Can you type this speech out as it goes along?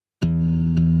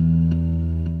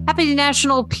Happy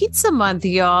National Pizza Month,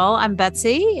 y'all. I'm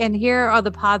Betsy, and here are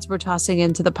the pods we're tossing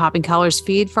into the Popping Collars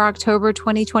feed for October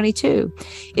 2022.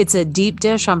 It's a deep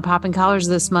dish on Popping Collars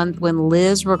this month when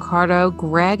Liz, Ricardo,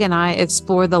 Greg, and I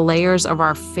explore the layers of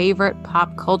our favorite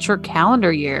pop culture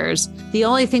calendar years. The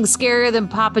only thing scarier than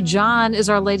Papa John is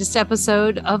our latest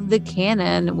episode of The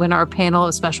Canon, when our panel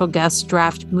of special guests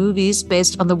draft movies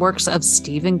based on the works of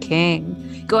Stephen King.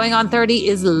 Going on 30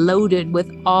 is loaded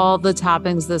with all the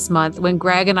toppings this month when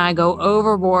Greg and I go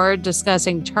overboard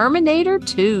discussing Terminator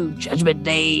 2 Judgment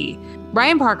Day.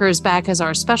 Ryan Parker is back as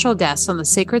our special guest on The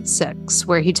Sacred Six,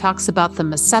 where he talks about the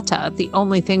Meseta, the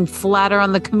only thing flatter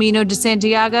on the Camino de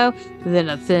Santiago than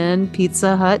a thin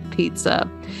Pizza Hut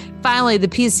pizza. Finally, the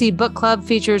PC Book Club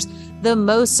features the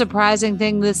most surprising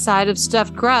thing this side of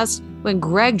stuffed crust when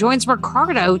Greg joins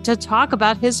Ricardo to talk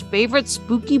about his favorite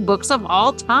spooky books of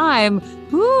all time.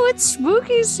 Ooh, it's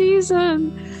spooky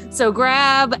season. So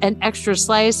grab an extra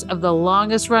slice of the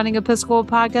longest running Episcopal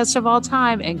podcast of all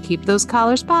time and keep those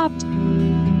collars popped.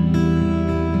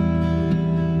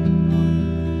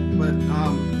 But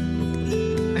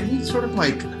I need sort of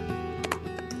like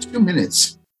 2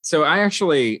 minutes. So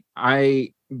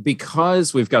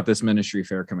because we've got this ministry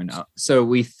fair coming up, so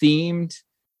we themed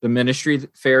the ministry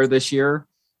fair this year.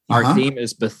 Our theme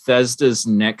is Bethesda's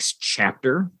Next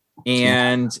Chapter.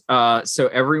 And so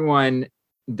everyone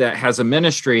that has a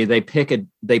ministry, they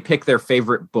pick their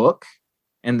favorite book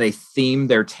and they theme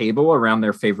their table around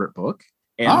their favorite book.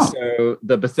 And so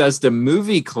the Bethesda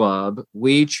Movie Club,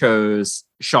 we chose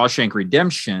Shawshank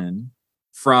Redemption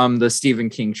from the Stephen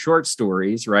King short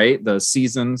stories, right? The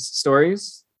Seasons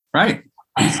stories. Right.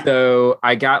 So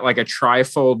I got like a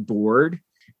trifold board,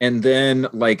 and then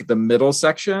like the middle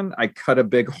section, I cut a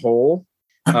big hole.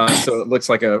 So it looks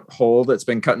like a hole that's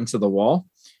been cut into the wall.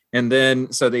 And then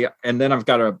I've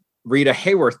got a Rita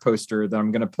Hayworth poster that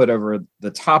I'm going to put over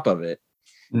the top of it.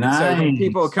 Nice. So when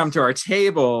people come to our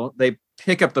table, they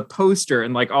pick up the poster,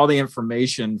 and like all the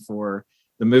information for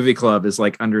the movie club is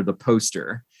like under the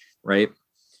poster, right?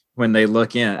 When they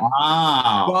look in.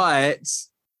 Wow. But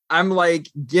I'm like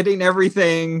getting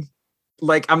everything,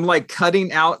 like I'm like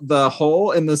cutting out the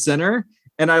hole in the center,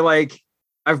 and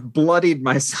I've bloodied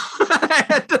myself.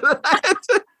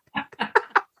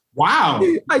 Wow.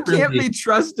 I can't be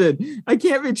trusted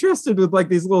with like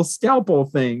these little scalpel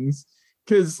things.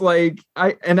 Cause like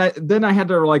then I had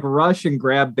to like rush and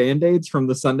grab Band-Aids from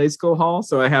the Sunday school hall.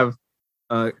 So I have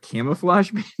a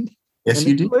camouflage Band-Aid. Yes,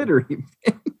 you do. Glittery.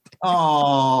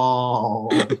 Oh.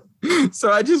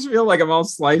 So I just feel like I'm all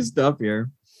sliced up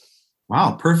here.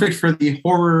 Wow. Perfect for the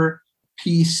horror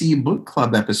PC book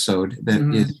club episode that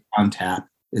is on tap,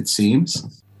 it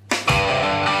seems.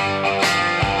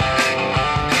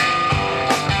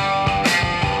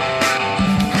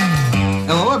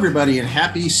 Hello, everybody, and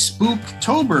happy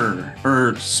Spooktober,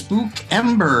 or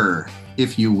Spookember,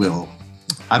 if you will.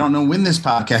 I don't know when this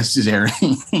podcast is airing.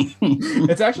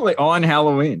 It's actually on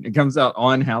Halloween. It comes out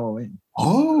on Halloween.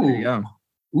 Oh, there you go.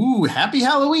 Ooh, happy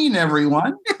Halloween,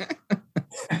 everyone.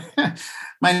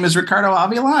 My name is Ricardo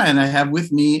Avila, and I have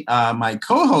with me my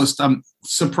co-host.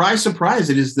 Surprise, surprise,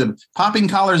 it is the Popping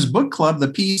Collars Book Club, the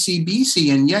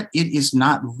PCBC, and yet it is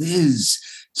not Liz.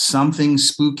 Something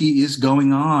spooky is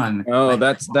going on. Oh,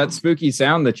 that spooky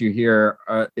sound that you hear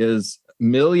is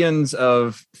millions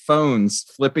of phones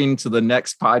flipping to the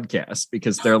next podcast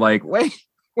because they're like, wait,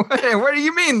 what do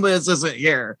you mean Liz isn't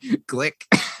here? Click.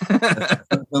 The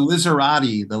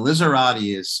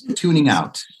Lizarati is tuning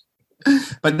out.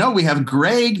 But no, we have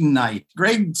Greg Knight.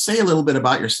 Greg, say a little bit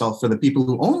about yourself for the people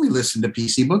who only listen to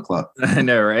PC Book Club. I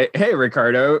know, right? Hey,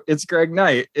 Ricardo, it's Greg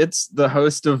Knight. It's the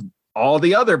host of all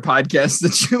the other podcasts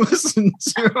that you listen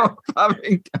to.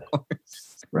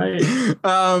 Right.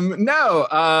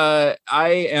 I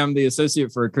am the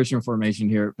associate for Christian formation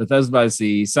here at Bethesda by the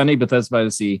Sea, sunny Bethesda by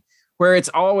the Sea, where it's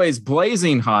always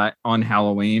blazing hot on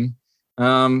Halloween,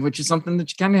 which is something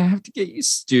that you kind of have to get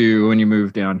used to when you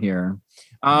move down here.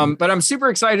 But I'm super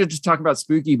excited to talk about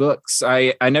spooky books.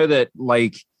 I know that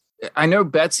I know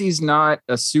Betsy's not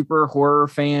a super horror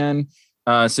fan,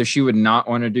 so she would not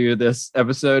want to do this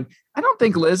episode. I don't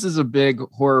think Liz is a big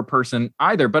horror person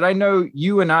either, but I know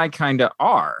you and I kind of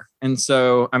are. And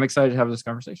so I'm excited to have this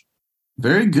conversation.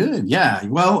 Very good. Yeah.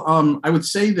 Well, I would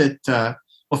say that,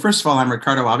 first of all, I'm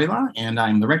Ricardo Avila, and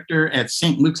I'm the rector at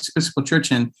St. Luke's Episcopal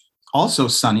Church, and also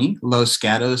sunny, Los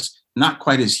Gatos, not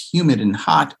quite as humid and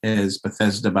hot as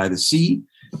Bethesda by the Sea,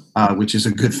 which is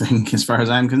a good thing as far as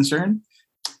I'm concerned.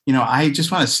 You know, I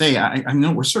just want to say, I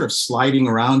know we're sort of sliding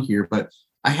around here, but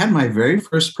I had my very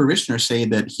first parishioner say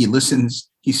that he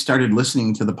started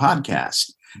listening to the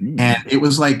podcast. And it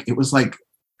was like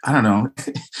I don't know.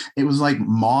 It was like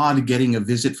Maude getting a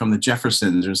visit from the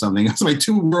Jeffersons or something. It's like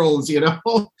two worlds, you know.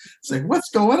 It's like, what's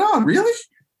going on, really?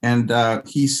 And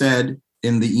he said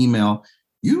in the email,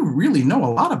 "You really know a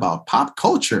lot about pop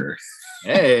culture."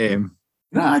 Hey,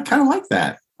 I kind of like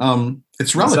that.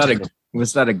 It's was relative.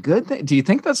 was that a good thing? Do you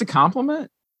think that's a compliment?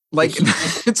 Like,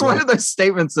 it's one of those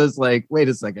statements that's like, wait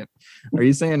a second, are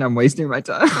you saying I'm wasting my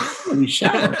time?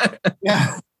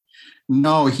 Yeah.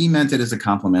 No, he meant it as a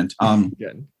compliment.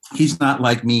 Good. He's not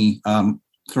like me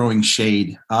throwing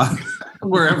shade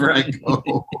wherever I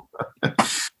go.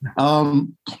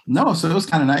 No, so it was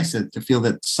kind of nice to feel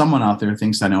that someone out there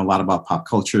thinks I know a lot about pop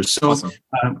culture. So Awesome.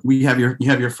 you have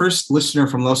your first listener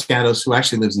from Los Gatos who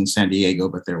actually lives in San Diego,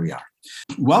 but there we are.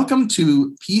 Welcome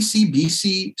to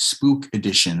PCBC Spook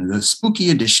Edition, the spooky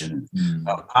edition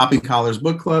of Popping Collars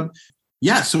Book Club.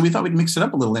 Yeah, so we thought we'd mix it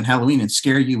up a little in Halloween and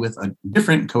scare you with a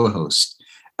different co-host.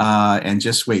 And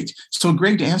just wait. So,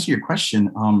 Greg, to answer your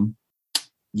question,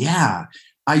 yeah,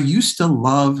 I used to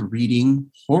love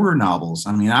reading horror novels.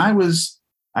 I mean, I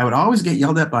would always get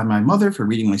yelled at by my mother for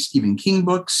reading my Stephen King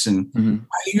books. And why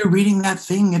are you reading that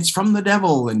thing? It's from the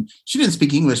devil. And she didn't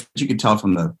speak English, but you could tell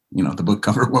from the book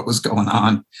cover what was going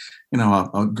on.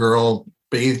 A girl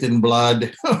bathed in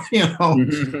blood, or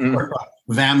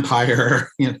a vampire,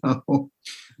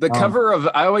 The cover of,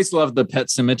 I always love the Pet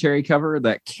Sematary cover,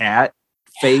 that cat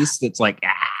face that's like,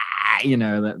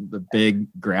 the big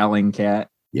growling cat.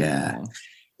 Yeah.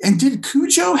 And did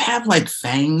Cujo have like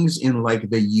fangs in like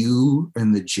the U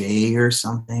and the J or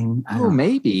something?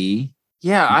 Maybe.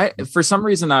 Yeah. For some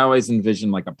reason, I always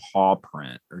envision like a paw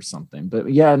print or something.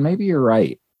 But yeah, maybe you're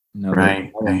right. No, right.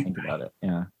 I don't think about it.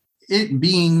 Yeah. It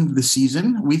being the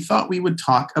season, we thought we would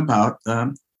talk about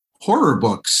horror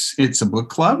books. It's a book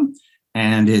club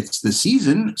and it's the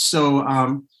season. So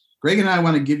Greg and I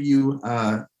want to give you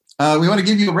a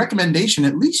recommendation,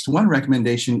 at least one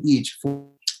recommendation each for.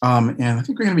 And I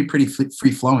think we're going to be pretty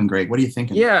free flowing, Greg. What are you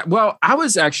thinking? Yeah, well, I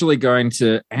was actually going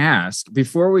to ask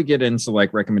before we get into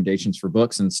like recommendations for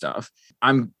books and stuff.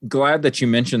 I'm glad that you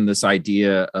mentioned this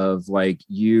idea of like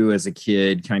you as a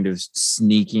kid kind of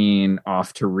sneaking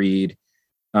off to read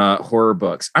horror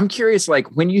books. I'm curious, like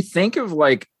when you think of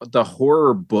like the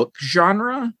horror book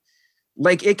genre,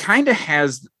 like it kind of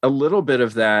has a little bit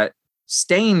of that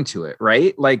stain to it,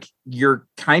 right? Like you're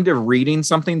kind of reading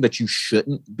something that you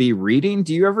shouldn't be reading.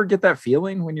 Do you ever get that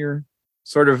feeling when you're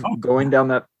sort of going down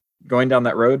that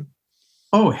road?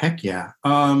 Oh, heck yeah.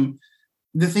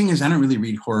 The thing is, I don't really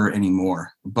read horror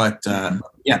anymore, but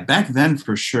yeah, back then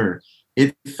for sure,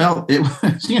 it was,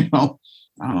 I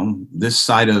don't know, this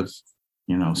side of,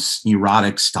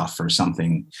 erotic stuff or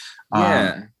something.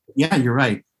 Yeah. Yeah, you're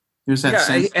right. There's that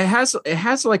sense. It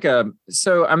has like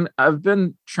I've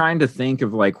been trying to think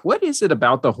of like, what is it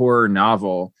about the horror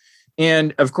novel?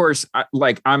 And of course, I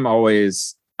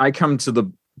come to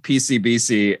the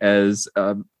PCBC as,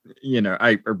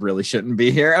 I really shouldn't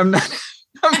be here. I'm not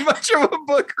much of a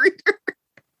book reader,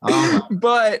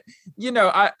 but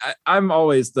I'm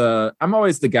always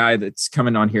the guy that's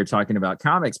coming on here talking about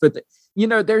comics, but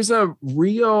there's a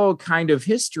real kind of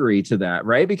history to that,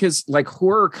 right? Because like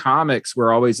horror comics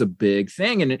were always a big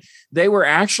thing, and they were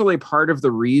actually part of the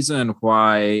reason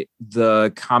why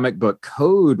the comic book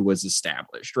code was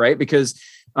established, right? Because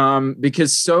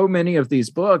so many of these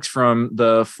books from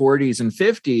the 40s and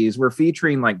 50s were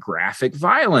featuring like graphic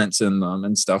violence in them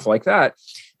and stuff like that.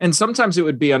 And sometimes it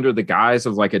would be under the guise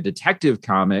of like a detective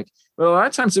comic, but a lot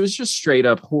of times it was just straight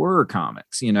up horror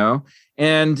comics,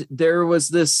 And there was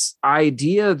this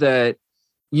idea that,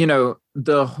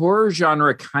 the horror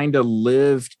genre kind of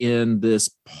lived in this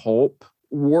pulp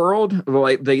world,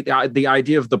 like the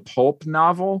idea of the pulp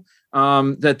novel,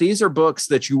 that these are books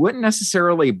that you wouldn't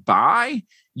necessarily buy.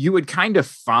 You would kind of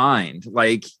find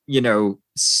like,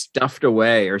 stuffed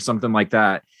away or something like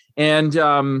that. And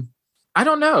I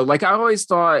don't know, like I always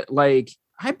thought, like,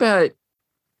 I bet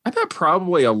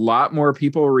probably a lot more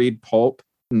people read pulp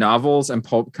novels and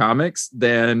pulp comics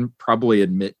than probably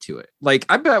admit to it. Like,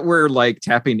 I bet we're like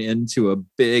tapping into a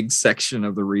big section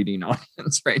of the reading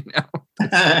audience right now.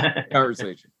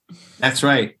 Conversation. That's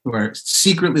right. We're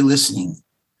secretly listening.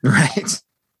 Right.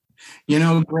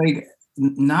 Greg,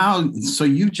 now, so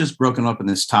you've just broken open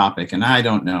this topic, and I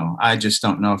just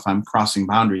don't know if I'm crossing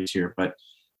boundaries here, but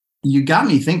you got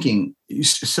me thinking.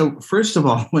 So first of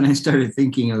all, when I started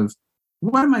thinking of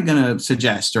what am I going to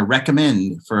suggest or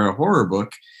recommend for a horror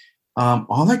book,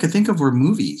 all I could think of were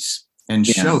movies and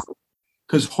shows,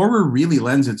 because horror really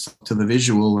lends itself to the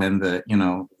visual and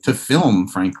to film,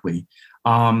 frankly.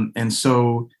 And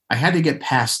so I had to get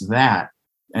past that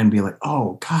and be like,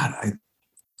 oh God, I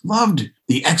loved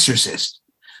The Exorcist.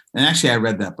 And actually, I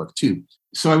read that book too.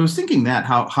 So I was thinking that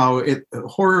how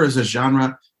horror as a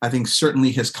genre, I think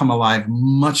certainly has come alive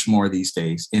much more these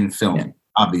days in film,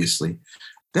 obviously.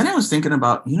 Then I was thinking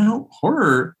about,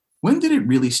 horror, when did it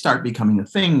really start becoming a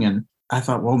thing? And I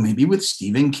thought, well, maybe with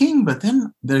Stephen King, but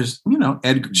then there's,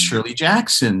 Edgar Shirley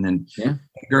Jackson and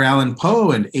Edgar Allan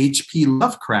Poe and H.P.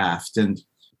 Lovecraft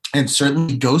and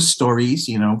certainly ghost stories,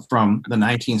 from the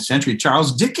 19th century.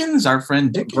 Charles Dickens, our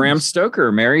friend Dickens. Bram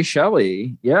Stoker, Mary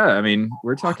Shelley. Yeah, I mean,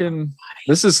 we're talking,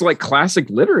 this is like classic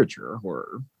literature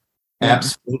horror.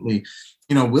 Absolutely.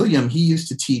 William, he used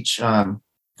to teach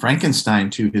Frankenstein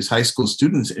to his high school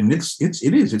students, and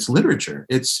it's literature.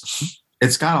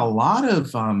 It's got a lot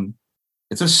of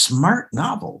it's a smart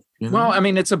novel. Well, I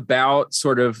mean, it's about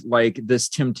sort of like this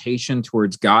temptation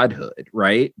towards godhood,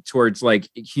 right? Towards like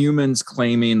humans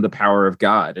claiming the power of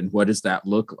God. And what does that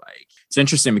look like? It's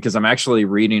interesting because I'm actually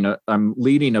I'm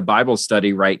leading a Bible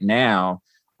study right now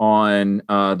on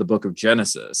the book of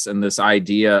Genesis, and this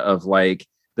idea of like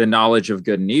the knowledge of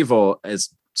good and evil as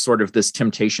sort of this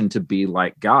temptation to be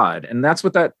like God. And that's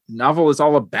what that novel is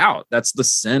all about. That's the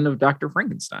sin of Dr.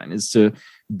 Frankenstein, is to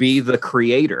be the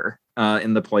creator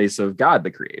in the place of God, the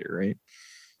creator, right?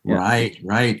 Yeah.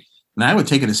 Right. And I would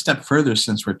take it a step further,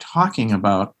 since we're talking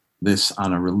about this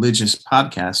on a religious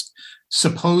podcast,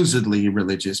 supposedly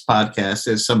religious podcast,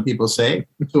 as some people say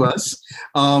to us.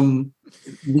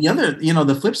 The other,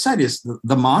 the flip side is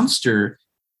the monster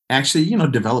actually,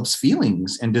 develops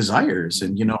feelings and desires.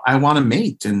 And, I want to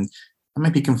mate. And I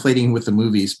might be conflating with the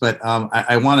movies, but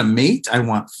I want to mate. I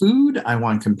want food. I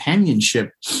want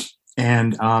companionship.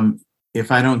 And if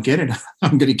I don't get it,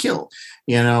 I'm going to kill,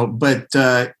 but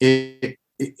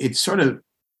it sort of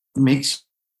makes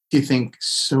you think,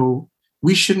 so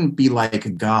we shouldn't be like a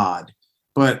God.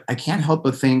 But I can't help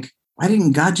but think, why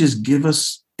didn't God just give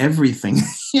us everything?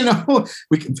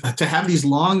 To have these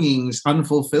longings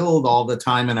unfulfilled all the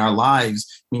time in our lives.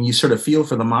 I mean, you sort of feel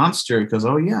for the monster because,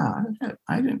 oh yeah,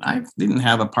 I didn't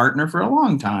have a partner for a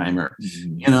long time, or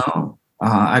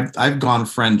I've gone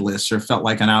friendless or felt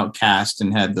like an outcast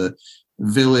and had the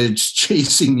village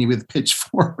chasing me with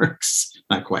pitchforks.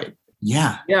 Not quite.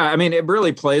 Yeah. I mean, it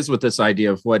really plays with this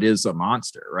idea of what is a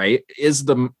monster, right? Is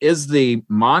the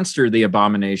monster the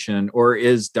abomination, or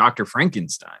is Dr.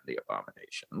 Frankenstein the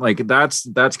abomination? Like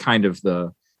that's kind of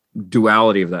the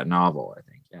duality of that novel, I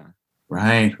think. Yeah.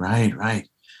 Right.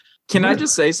 Can I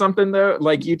just say something though?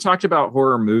 Like, you talked about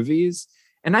horror movies,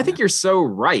 and I think you're so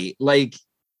right. Like,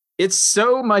 it's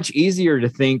so much easier to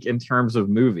think in terms of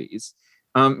movies.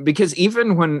 Because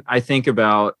even when I think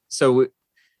about,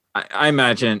 I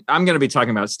imagine I'm going to be talking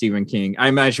about Stephen King. I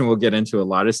imagine we'll get into a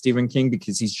lot of Stephen King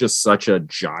because he's just such a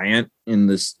giant in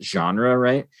this genre,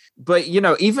 right? But,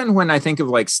 even when I think of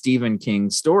like Stephen King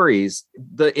stories,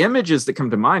 the images that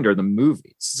come to mind are the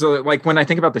movies. So like when I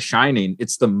think about The Shining,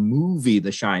 it's the movie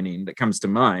The Shining that comes to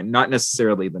mind, not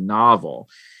necessarily the novel.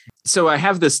 So I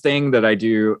have this thing that I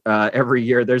do every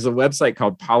year. There's a website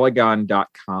called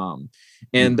Polygon.com.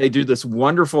 And they do this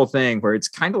wonderful thing where it's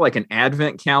kind of like an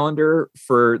advent calendar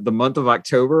for the month of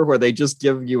October, where they just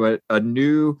give you a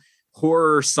new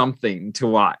horror something to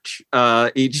watch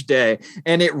each day.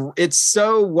 And it's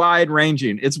so wide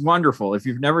ranging. It's wonderful. If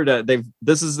you've never done it,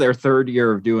 this is their third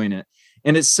year of doing it.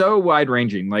 And it's so wide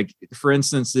ranging. Like, for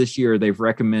instance, this year they've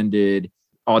recommended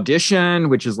Audition,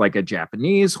 which is like a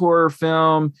Japanese horror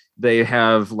film. They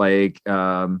have like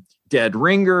Dead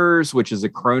Ringers, which is a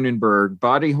Cronenberg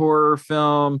body horror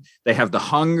film. They have The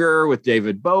Hunger with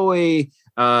David Bowie.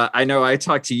 I know I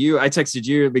texted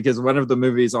you because one of the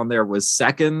movies on there was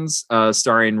Seconds,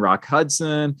 starring Rock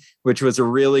Hudson, which was a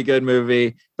really good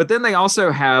movie. But then they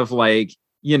also have like,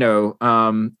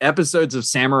 episodes of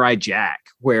Samurai Jack,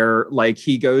 where like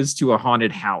he goes to a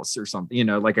haunted house or something,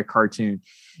 like a cartoon.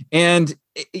 And,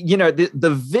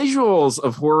 the visuals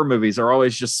of horror movies are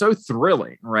always just so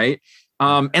thrilling, right?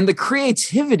 And the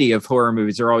creativity of horror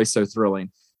movies are always so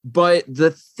thrilling. But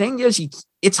the thing is,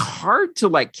 it's hard to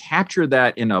like capture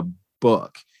that in a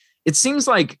book. It seems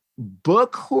like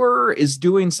book horror is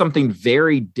doing something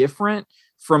very different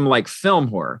from like film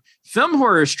horror. Film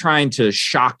horror is trying to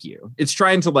shock you. It's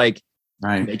trying to like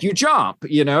make you jump,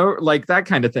 like that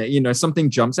kind of thing. Something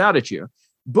jumps out at you.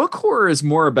 Book horror is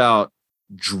more about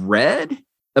dread,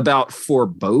 about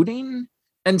foreboding,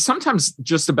 and sometimes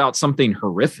just about something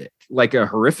horrific, like a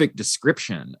horrific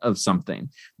description of something.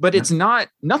 But it's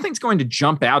nothing's going to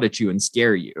jump out at you and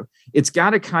scare you. It's got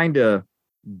to kind of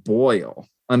boil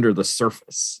under the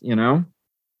surface,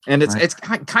 And it's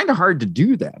kind of hard to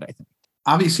do that, I think.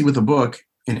 Obviously, with a book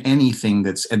and anything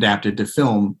that's adapted to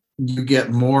film, you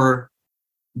get more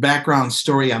background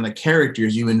story on the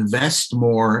characters, you invest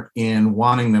more in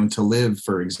wanting them to live,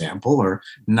 for example, or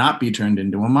not be turned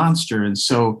into a monster. And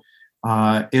so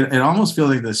it almost feels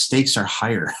like the stakes are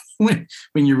higher when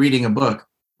you're reading a book.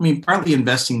 I mean, partly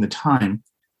investing the time,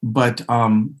 but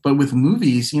with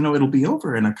movies, it'll be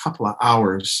over in a couple of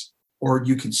hours, or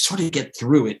you can sort of get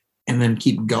through it and then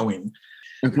keep going.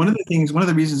 Okay. One of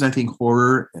the reasons I think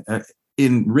horror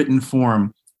in written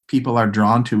form, people are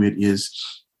drawn to it, is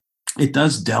it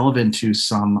does delve into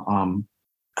some,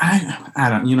 I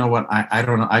don't, you know what? I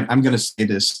don't know. I'm going to say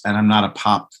this, and I'm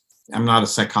not a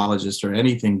psychologist or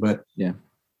anything, but yeah,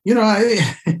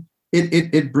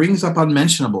 it brings up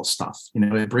unmentionable stuff.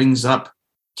 It brings up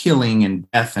killing and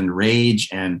death and rage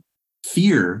and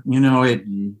fear.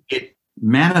 It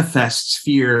manifests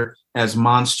fear as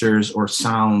monsters or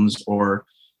sounds or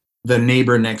the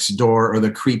neighbor next door or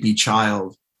the creepy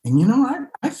child. And,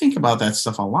 I think about that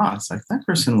stuff a lot. It's like, that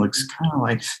person looks kind of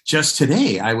like, just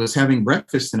today, I was having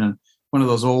breakfast in one of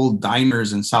those old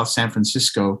diners in South San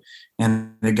Francisco.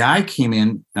 And the guy came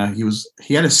in,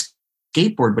 he had a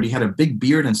skateboard, but he had a big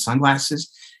beard and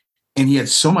sunglasses. And he had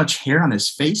so much hair on his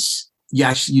face.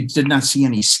 Yeah, you did not see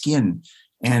any skin.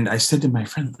 And I said to my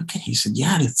friend, look at it. He said,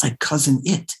 yeah, it's like Cousin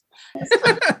It.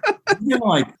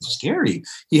 Like scary.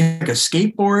 He had like a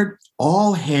skateboard,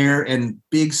 all hair and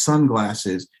big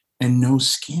sunglasses and no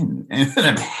skin and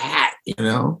a hat,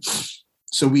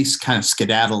 So we kind of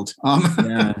skedaddled.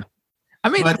 Yeah. I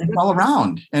mean, but it's all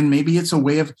around. And maybe it's a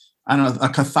way of, I don't know, a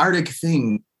cathartic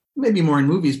thing, maybe more in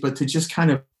movies, but to just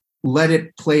kind of let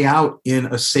it play out in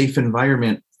a safe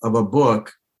environment of a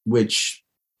book, which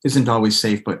isn't always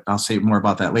safe, but I'll say more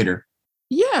about that later.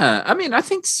 Yeah. I mean, I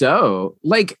think so.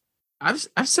 Like,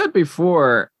 I've said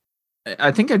before,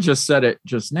 I think I just said it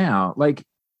just now, like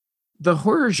the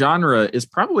horror genre is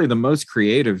probably the most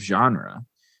creative genre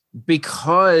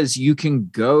because you can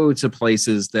go to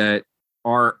places that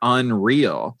are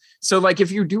unreal. So like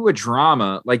if you do a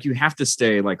drama, like you have to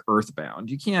stay like earthbound.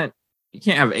 You can't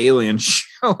have aliens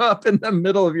show up in the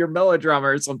middle of your melodrama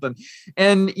or something.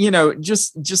 And,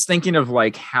 just thinking of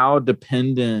like how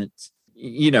dependent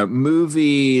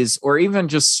movies or even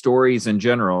just stories in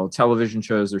general, television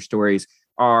shows or stories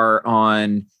are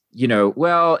on,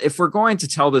 well, if we're going to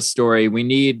tell this story, we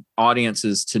need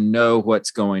audiences to know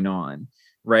what's going on,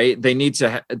 right? They need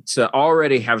to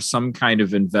already have some kind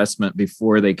of investment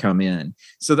before they come in.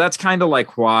 So that's kind of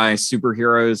like why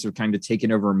superheroes have kind of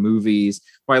taken over movies,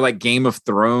 why like Game of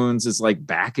Thrones is like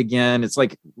back again. It's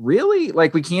like, really?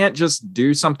 Like we can't just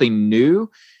do something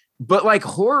new. But like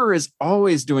horror is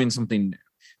always doing something new.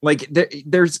 Like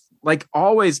there's like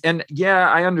always, and yeah,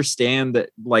 I understand that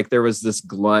like there was this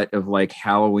glut of like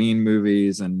Halloween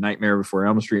movies and Nightmare Before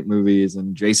Elm Street movies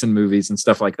and Jason movies and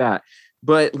stuff like that.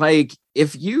 But like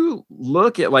if you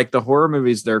look at like the horror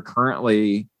movies that are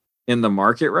currently in the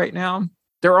market right now,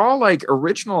 they're all like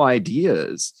original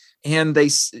ideas. And they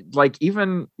like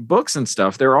even books and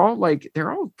stuff, they're all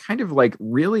kind of like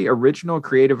really original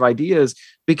creative ideas,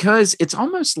 because it's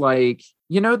almost like,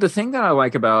 the thing that I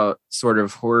like about sort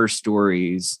of horror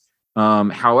stories,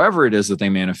 however it is that they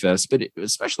manifest, but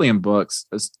especially in books,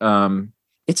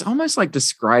 it's almost like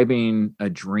describing a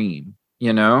dream,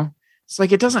 It's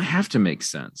like, it doesn't have to make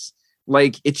sense.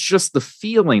 Like, it's just the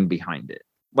feeling behind it.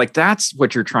 Like, that's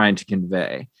what you're trying to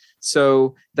convey.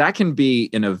 So that can be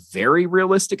in a very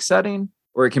realistic setting,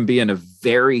 or it can be in a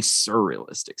very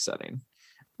surrealistic setting.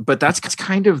 But that's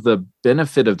kind of the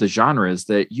benefit of the genre, is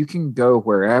that you can go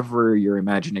wherever your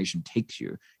imagination takes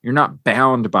you. You're not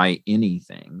bound by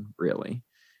anything, really.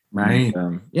 Right.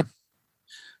 And, yeah.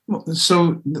 Well,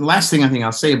 so the last thing I think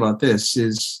I'll say about this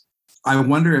is I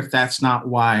wonder if that's not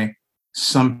why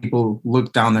some people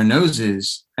look down their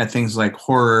noses at things like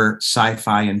horror,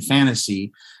 sci-fi, and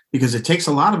fantasy, because it takes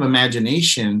a lot of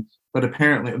imagination,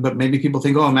 but maybe people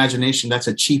think, imagination, that's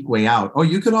a cheap way out. Oh,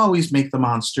 you could always make the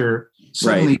monster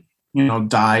suddenly,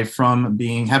 die from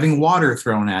having water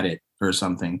thrown at it or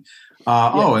something.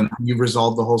 And you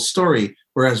resolve the whole story.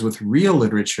 Whereas with real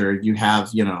literature, you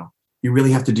have, you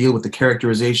really have to deal with the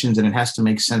characterizations, and it has to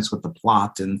make sense with the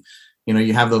plot. And,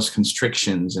 you have those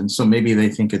constrictions. And so maybe they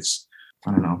think it's,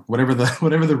 I don't know, whatever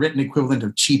the written equivalent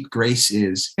of cheap grace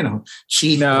is,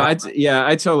 cheap. No, I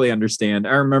totally understand.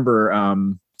 I remember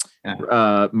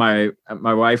my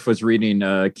wife was reading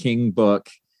a King book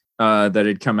that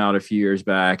had come out a few years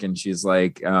back, and she's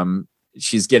like,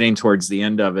 she's getting towards the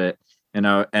end of it. And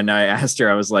I asked her,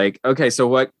 I was like, okay, so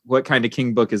what kind of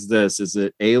King book is this? Is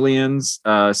it aliens,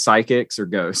 psychics, or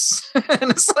ghosts? And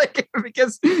it's like,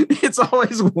 because it's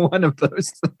always one of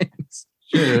those things.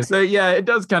 Sure. So yeah, it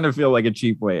does kind of feel like a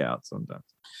cheap way out sometimes.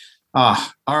 All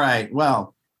right.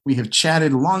 Well, we have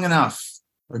chatted long enough.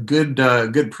 A good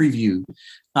preview.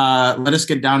 Let us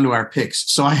get down to our picks.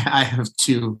 So I have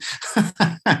two.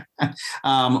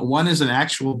 One is an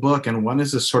actual book, and one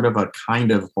is a sort of a kind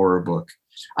of horror book.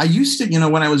 I used to,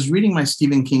 when I was reading my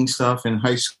Stephen King stuff in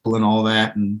high school and all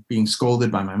that, and being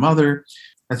scolded by my mother,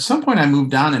 at some point I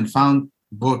moved on and found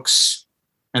books,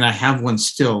 and I have one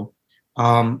still,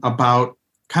 about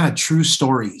kind of true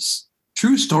stories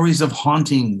of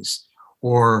hauntings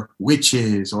or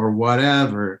witches or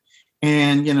whatever.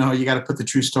 And, you got to put the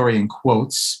true story in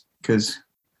quotes because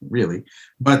really,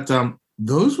 but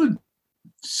those would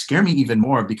scare me even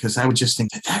more because I would just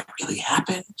think that really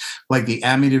happened. Like the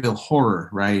Amityville Horror,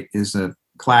 right, is a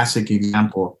classic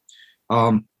example.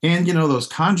 And, those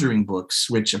Conjuring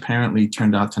books, which apparently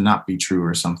turned out to not be true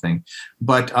or something.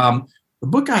 But the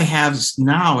book I have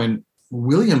now, and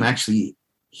William actually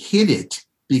hid it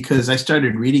because I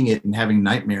started reading it and having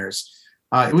nightmares.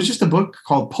 It was just a book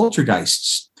called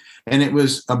Poltergeists. And it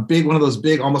was one of those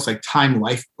big, almost like Time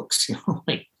Life books,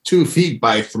 like 2 feet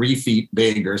by 3 feet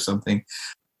big or something.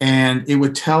 And it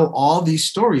would tell all these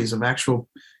stories of actual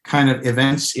kind of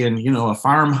events in, a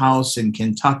farmhouse in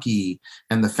Kentucky,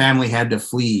 and the family had to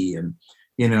flee. And,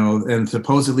 and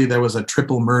supposedly there was a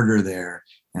triple murder there.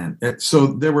 And so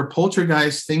there were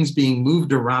poltergeist things being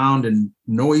moved around and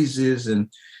noises.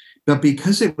 But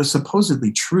because it was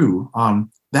supposedly true,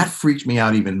 that freaked me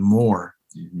out even more.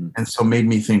 Mm-hmm. And so made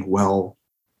me think, well,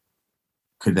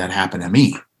 could that happen to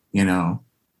me?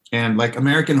 And like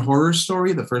American Horror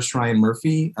Story, the first Ryan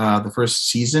Murphy, the first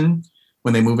season,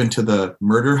 when they move into the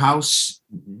murder house,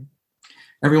 mm-hmm.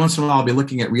 every once in a while I'll be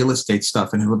looking at real estate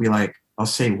stuff and it'll be like, I'll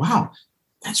say, wow,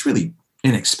 that's really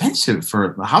inexpensive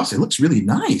for a house. It looks really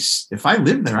nice. If I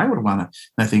lived there, I would want to.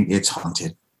 And I think it's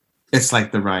haunted. It's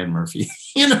like the Ryan Murphy,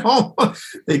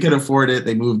 they could afford it.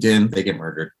 They moved in, they get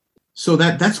murdered. So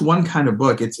that's one kind of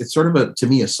book. It's sort of to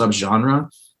me, a subgenre,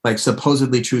 like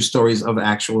supposedly true stories of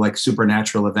actual like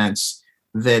supernatural events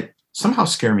that somehow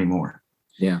scare me more.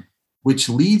 Yeah. Which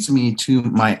leads me to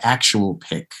my actual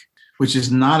pick, which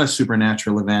is not a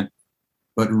supernatural event,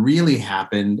 but really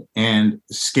happened and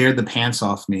scared the pants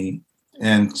off me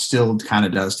and still kind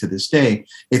of does to this day.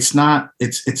 It's not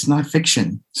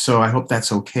fiction. So I hope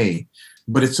that's okay.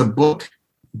 But it's a book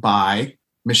by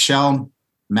Michelle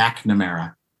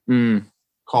McNamara.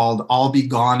 Called I'll Be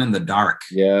Gone in the Dark.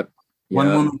 Yep. One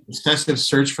woman obsessive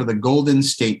search for the Golden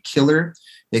State Killer.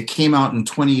 It came out in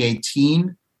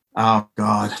 2018. Oh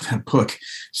God, that book.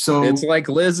 So it's like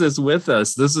Liz is with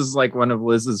us. This is like one of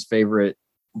Liz's favorite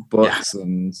books. Yeah.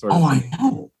 And sort of I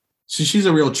know. So she's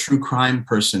a real true crime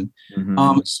person.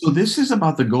 Mm-hmm. So this is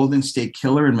about the Golden State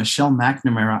Killer and Michelle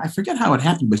McNamara. I forget how it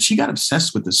happened, but she got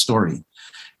obsessed with the story.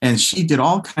 And she did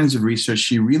all kinds of research.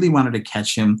 She really wanted to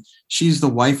catch him. She's the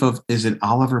wife of, is it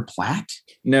Oliver Platt?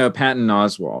 No, Patton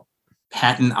Oswalt.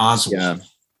 Patton Oswalt. Yeah.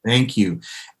 Thank you.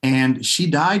 And she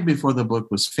died before the book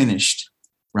was finished,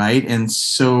 right? And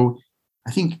so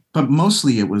I think, but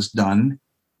mostly it was done.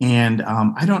 And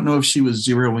I don't know if she was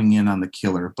zeroing in on the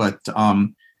killer, but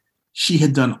she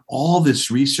had done all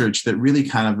this research that really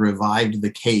kind of revived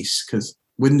the case, because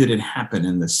when did it happen?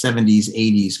 In the 70s,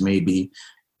 80s, maybe.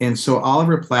 And so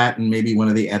Oliver Platt and maybe one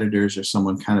of the editors or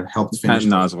someone kind of helped finish. Patton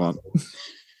Oswalt.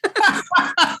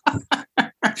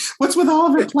 What's with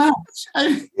Oliver Platt?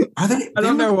 I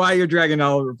don't know why you're dragging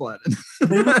Oliver Platt.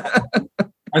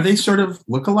 Are they sort of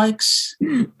lookalikes?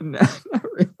 No, not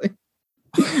really.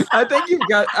 I think you've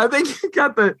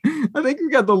got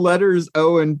the letters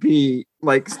O and P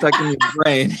like stuck in your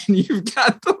brain, and you've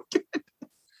got them.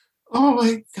 Oh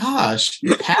my gosh,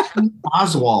 Patton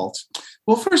Oswalt.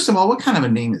 Well, first of all, what kind of a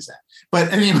name is that?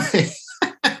 But anyway,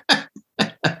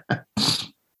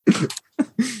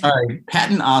 all right,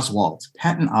 Patton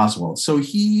Oswalt. So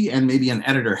he and maybe an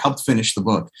editor helped finish the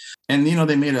book, and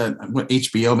they made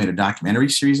HBO made a documentary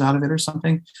series out of it or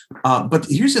something. But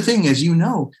here's the thing: as you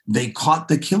know, they caught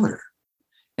the killer,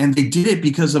 and they did it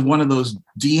because of one of those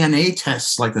DNA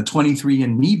tests, like the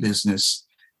 23andMe business.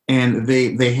 And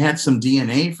they had some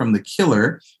DNA from the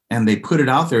killer, and they put it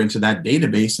out there into that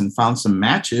database and found some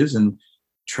matches and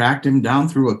tracked him down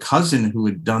through a cousin who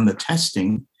had done the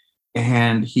testing.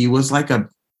 And he was like a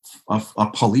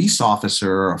police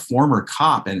officer or a former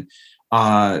cop, and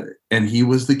he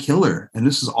was the killer. And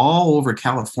this is all over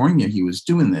California. He was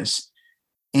doing this.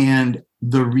 And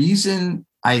the reason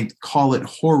I call it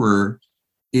horror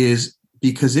is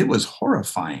because it was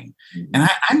horrifying. And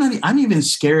I'm even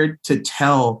scared to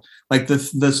tell, like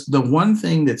the one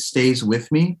thing that stays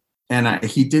with me. And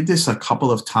he did this a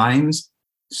couple of times.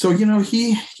 So,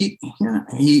 he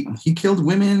killed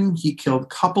women, he killed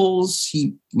couples,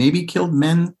 he maybe killed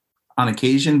men on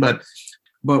occasion, but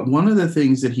But one of the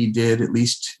things that he did at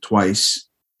least twice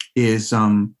is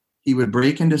he would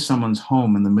break into someone's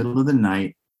home in the middle of the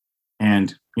night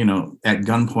and, at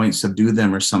gunpoint subdue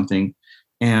them or something,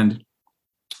 and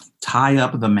tie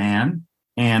up the man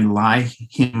and lie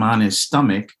him on his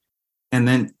stomach, and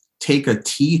then take a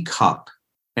teacup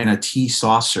and a tea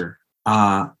saucer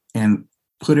and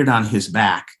put it on his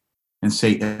back and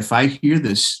say, if I hear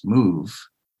this move,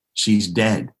 she's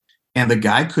dead. And the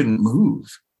guy couldn't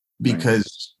move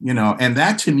because, and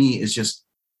that to me is just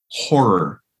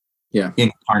horror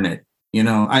incarnate,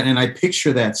 and I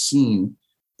picture that scene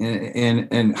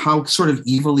and how sort of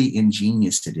evilly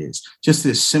ingenious it is. Just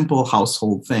this simple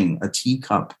household thing, a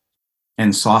teacup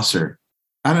and saucer.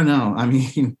 I don't know. I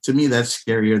mean, to me, that's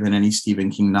scarier than any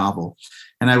Stephen King novel.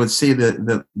 And I would say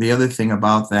that the other thing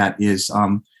about that is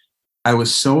I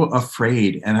was so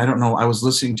afraid, and I don't know, I was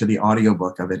listening to the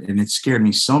audiobook of it and it scared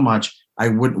me so much.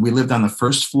 We lived on the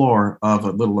first floor of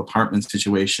a little apartment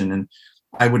situation, and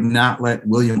I would not let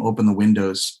William open the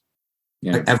windows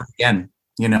ever again.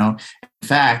 In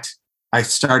fact, I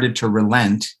started to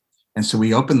relent. And so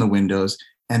we opened the windows,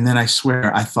 and then I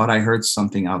swear I thought I heard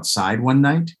something outside one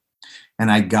night, and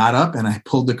I got up and I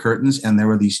pulled the curtains, and there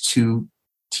were these two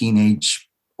teenage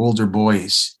older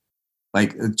boys,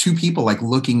 like two people, like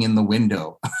looking in the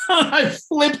window. I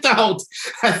flipped out.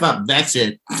 I thought, that's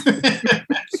it.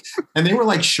 And they were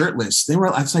like shirtless. I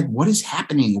was like, what is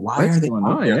happening? Why are they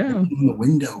out there in the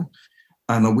window?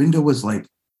 And the window was like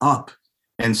up.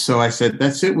 And so I said,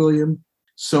 that's it, William.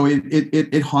 So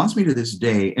it haunts me to this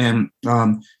day. And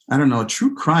I don't know,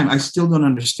 true crime, I still don't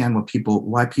understand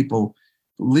why people,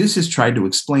 Liz has tried to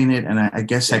explain it, and I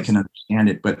guess I can understand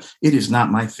it, but it is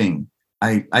not my thing.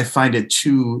 I find it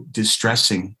too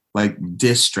distressing.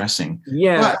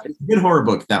 Yeah. But it's a good horror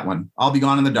book, that one. I'll Be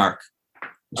Gone in the Dark.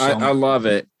 I love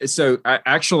it. So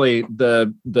actually,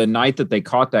 the night that they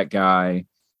caught that guy,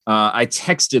 I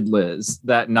texted Liz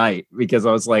that night because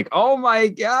I was like, oh my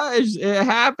gosh, it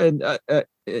happened.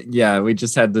 We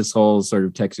just had this whole sort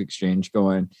of text exchange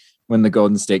going when the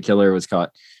Golden State Killer was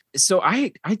caught. So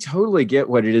I totally get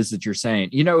what it is that you're saying.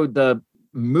 The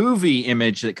movie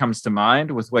image that comes to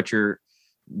mind with what you're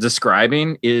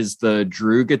describing is the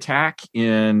Droog attack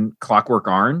in Clockwork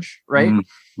Orange, right?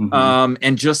 Mm-hmm.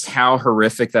 And just how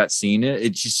horrific that scene is.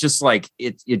 It's just like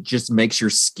it just makes your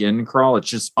skin crawl. It's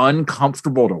just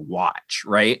uncomfortable to watch,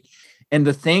 right? And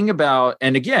the thing about,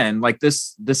 and again, like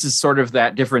this is sort of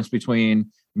that difference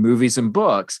between movies and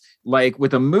books. Like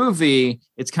with a movie,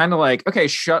 it's kind of like, okay,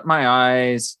 shut my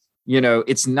eyes.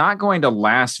 It's not going to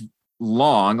last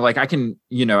long. Like I can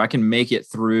make it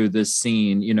through this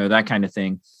scene, that kind of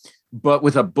thing. But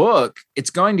with a book,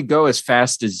 it's going to go as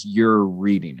fast as you're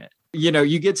reading it.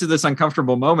 You get to this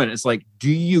uncomfortable moment. It's like,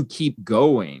 do you keep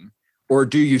going or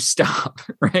do you stop?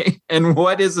 Right. And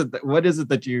what is it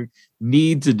that you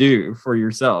need to do for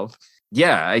yourself?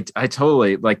 Yeah. I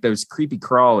totally like those creepy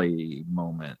crawly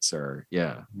moments are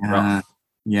rough.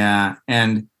 Yeah.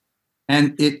 And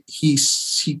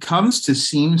he comes to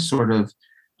seem sort of,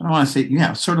 I don't want to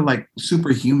say, sort of like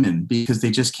superhuman because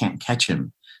they just can't catch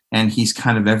him. And he's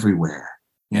kind of everywhere,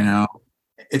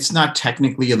 It's not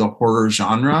technically the horror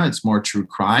genre. It's more true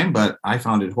crime, but I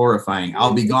found it horrifying.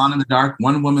 I'll Be Gone in the Dark,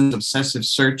 One Woman's Obsessive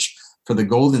Search for the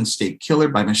Golden State Killer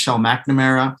by Michelle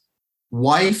McNamara,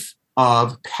 wife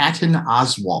of Patton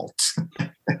Oswalt.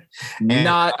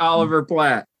 Not Oliver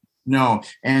Platt. No.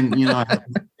 And,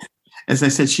 as I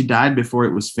said, she died before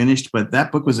it was finished, but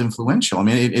that book was influential. I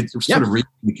mean, it sort of read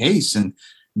the case and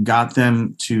got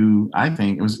them to, I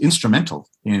think it was instrumental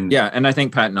in. Yeah. And I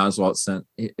think Patton Oswalt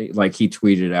he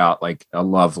tweeted out like a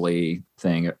lovely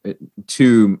thing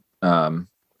to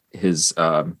his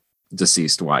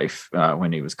deceased wife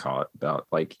when he was caught about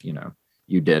like,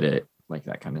 you did it, like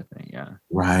that kind of thing. Yeah.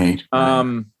 Right.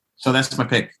 So that's my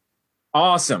pick.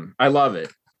 Awesome. I love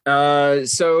it.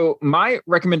 So my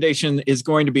recommendation is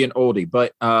going to be an oldie,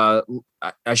 but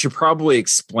I should probably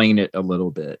explain it a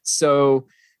little bit. So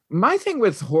my thing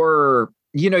with horror,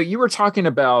 you were talking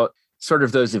about sort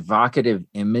of those evocative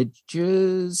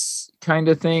images kind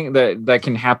of thing that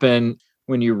can happen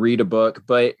when you read a book.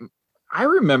 But I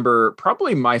remember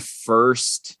probably my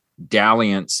first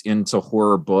dalliance into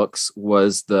horror books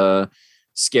was the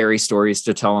Scary Stories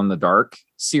to Tell in the Dark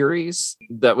series.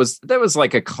 That was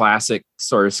like a classic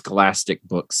sort of scholastic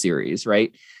book series,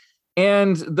 right?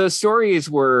 And the stories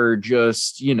were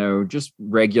just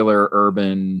regular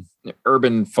urban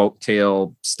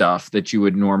folktale stuff that you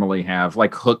would normally have,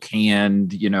 like Hook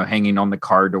Hand, hanging on the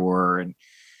car door and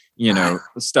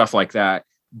stuff like that.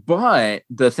 But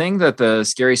the thing that the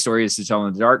Scary Stories to Tell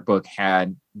in the Dark book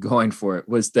had going for it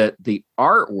was that the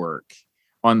artwork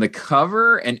on the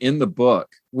cover and in the book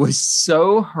was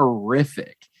so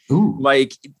horrific. Ooh.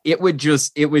 Like it would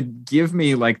give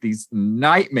me like these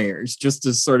nightmares just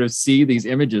to sort of see these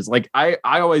images. Like I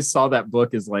always saw that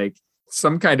book as like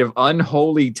some kind of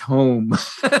unholy tome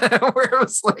where it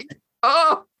was like,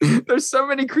 oh, there's so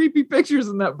many creepy pictures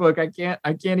in that book. I can't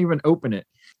even open it.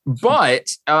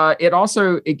 But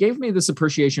it gave me this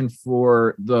appreciation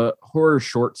for the horror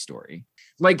short story.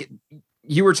 Like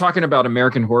you were talking about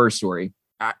American Horror Story.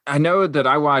 I know that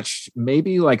I watched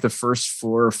maybe like the first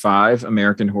 4 or 5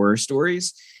 American Horror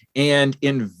Stories, and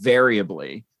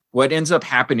invariably what ends up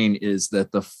happening is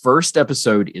that the first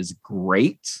episode is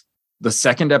great. The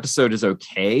second episode is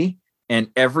okay. And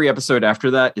every episode after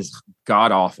that is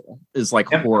god awful, is like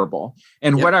horrible.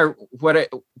 And what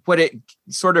it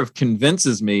sort of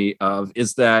convinces me of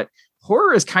is that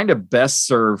horror is kind of best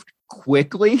served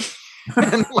quickly.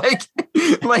 And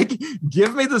like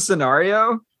give me the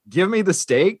scenario, give me the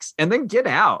stakes, and then get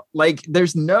out. Like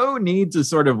there's no need to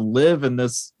sort of live in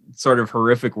this sort of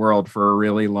horrific world for a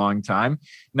really long time.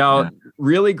 Now,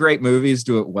 really great movies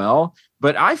do it well,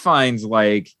 but I find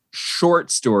like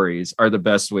short stories are the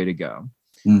best way to go.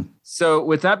 So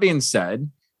with that being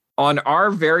said, on our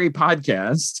very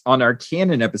podcast, on our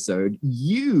canon episode,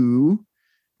 you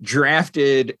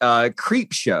drafted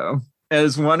Creepshow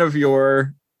as one of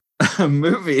your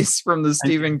movies from the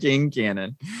Stephen King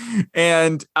canon.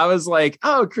 And I was like,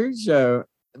 oh, Creepshow.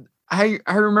 I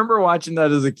remember watching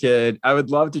that as a kid. I would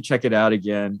love to check it out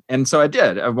again. And so I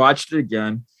did. I watched it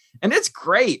again. And it's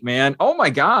great, man. Oh my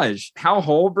gosh. Hal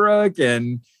Holbrook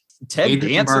and Ted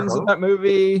Danson's in that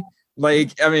movie.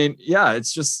 Like, I mean, yeah,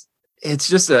 it's just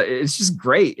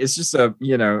great. It's just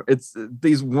it's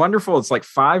these wonderful, it's like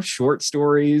 5 short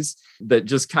stories that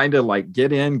just kind of like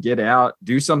get in, get out,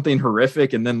 do something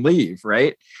horrific, and then leave.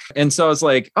 Right. And so I was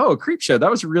like, oh, Creepshow,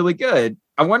 that was really good.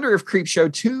 I wonder if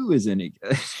Creepshow 2 is any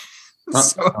good.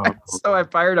 So I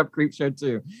fired up Creepshow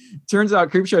 2. Turns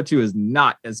out Creepshow 2 is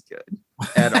not as good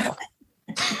at all.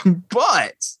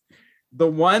 But the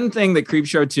one thing that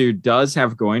Creepshow 2 does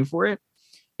have going for it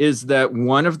is that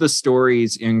one of the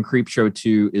stories in Creepshow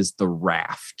 2 is The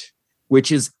Raft,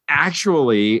 which is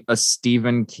actually a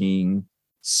Stephen King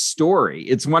story.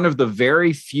 It's one of the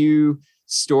very few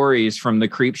stories from the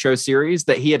Creepshow series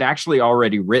that he had actually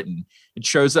already written. It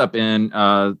shows up in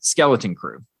Skeleton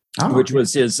Crew, which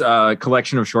was his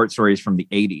collection of short stories from the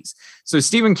 80s. So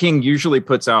Stephen King usually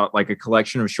puts out like a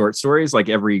collection of short stories like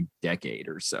every decade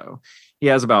or so. He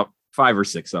has about 5 or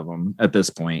 6 of them at this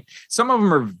point. Some of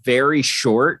them are very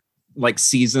short, like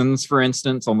Seasons, for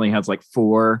instance, only has like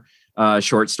 4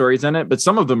 short stories in it, but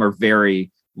some of them are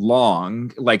very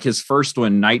long. Like his first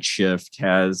one, Night Shift,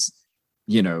 has,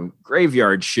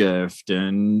 Graveyard Shift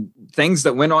and things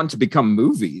that went on to become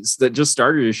movies that just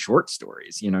started as short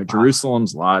stories.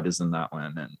 Jerusalem's Lot is in that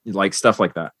one, and like stuff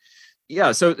like that.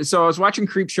 Yeah, so I was watching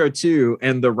Creepshow 2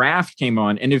 and The Raft came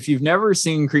on. And if you've never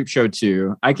seen Creepshow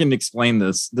 2, I can explain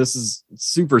this. This is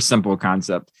super simple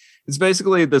concept. It's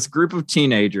basically this group of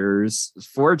teenagers,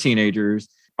 4 teenagers,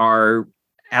 are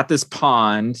at this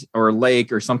pond or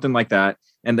lake or something like that.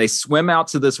 And they swim out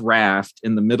to this raft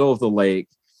in the middle of the lake.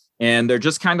 And they're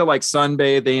just kind of like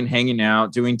sunbathing, hanging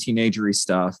out, doing teenagery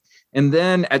stuff. And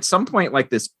then at some point, like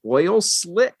this oil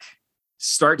slick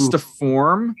starts to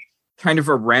form kind of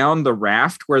around the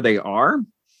raft where they are.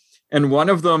 And one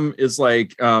of them is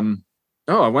like, oh,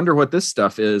 I wonder what this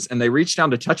stuff is. And they reach down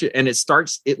to touch it and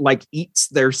it like eats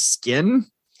their skin.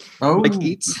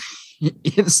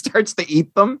 It starts to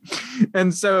eat them.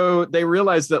 And so they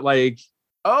realize that like,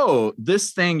 oh,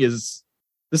 this thing is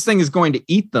going to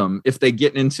eat them if they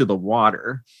get into the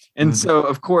water. And so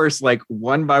of course, like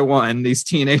one by one, these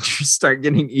teenagers start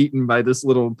getting eaten by this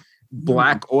little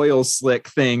black oil slick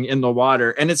thing in the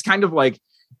water. And it's kind of like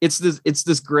it's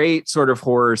this great sort of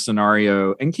horror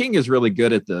scenario, and King is really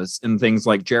good at this in things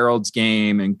like Gerald's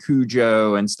Game and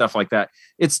Cujo and stuff like that.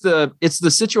 It's the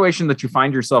situation that you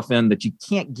find yourself in that you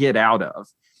can't get out of,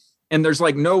 and there's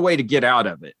like no way to get out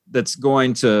of it that's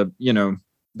going to,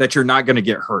 that you're not going to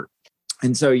get hurt.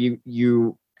 And so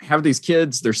you have these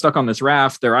kids, they're stuck on this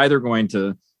raft, they're either going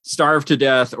to starve to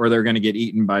death or they're going to get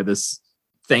eaten by this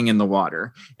thing in the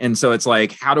water. And so it's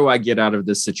like, how do I get out of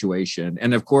this situation?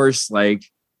 And of course, like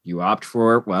you opt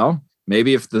for, well,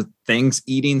 maybe if the thing's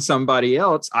eating somebody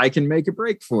else, I can make a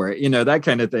break for it, that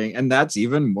kind of thing. And that's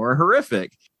even more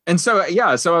horrific. And so,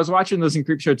 so I was watching this in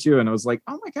Creepshow 2 and I was like,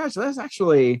 oh my gosh, that's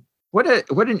actually what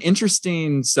an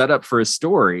interesting setup for a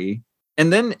story.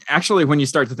 And then actually, when you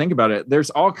start to think about it, there's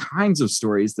all kinds of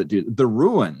stories that do. The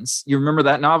Ruins. You remember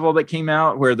that novel that came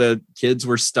out where the kids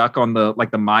were stuck on the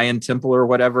Mayan temple or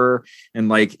whatever. And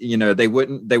they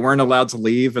weren't allowed to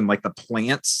leave. And like the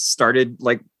plants started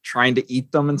like trying to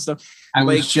eat them and stuff. I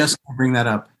was just going to bring that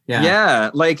up. Yeah.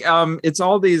 Yeah. It's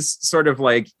all these sort of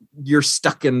like you're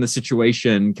stuck in the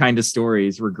situation kind of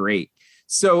stories were great.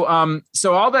 So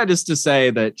all that is to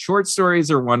say that short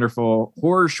stories are wonderful.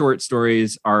 Horror short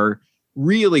stories are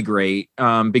really great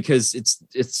because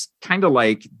it's kind of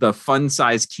like the fun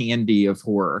size candy of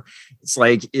horror. It's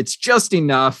like it's just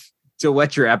enough to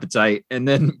whet your appetite and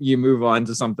then you move on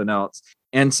to something else.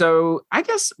 And so I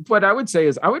guess what I would say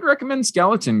is I would recommend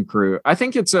Skeleton Crew. I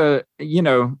think it's I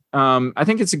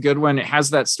think it's a good one. It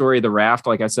has that story, The Raft,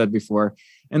 like I said before.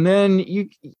 And then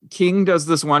King does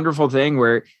this wonderful thing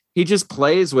where he just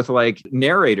plays with like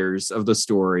narrators of the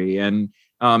story and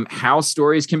how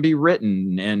stories can be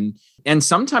written. And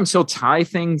sometimes he'll tie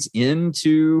things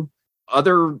into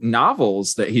other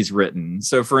novels that he's written.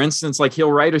 So for instance, like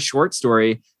he'll write a short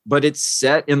story, but it's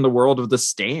set in the world of The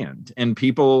Stand, and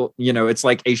people, it's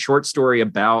like a short story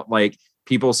about like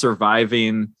people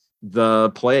surviving the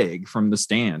plague from The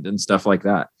Stand and stuff like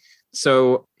that.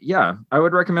 So yeah, I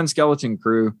would recommend Skeleton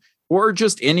Crew or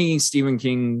just any Stephen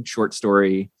King short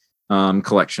story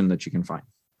collection that you can find.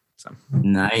 So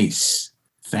nice.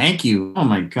 Thank you. Oh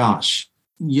my gosh.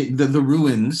 The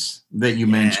Ruins that you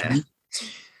mentioned.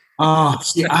 Oh,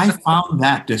 see, I found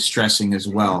that distressing as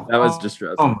well. That was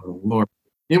distressing. Oh my Lord.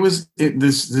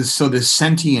 This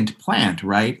sentient plant,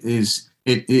 right?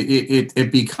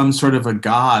 It becomes sort of a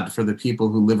god for the people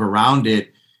who live around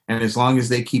it. And as long as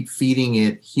they keep feeding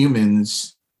it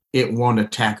humans, it won't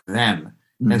attack them.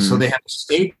 Mm-hmm. And so they have to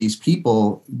stay these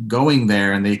people going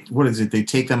there, and they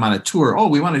take them on a tour. Oh,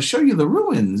 we want to show you the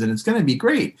ruins and it's going to be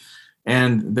great.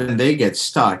 And then they get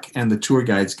stuck and the tour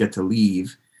guides get to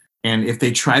leave. And if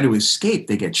they try to escape,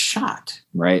 they get shot.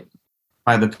 Right.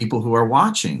 By the people who are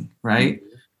watching. Right. Mm-hmm.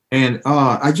 And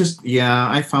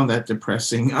I found that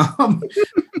depressing.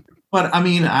 But I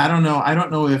mean, I don't know. I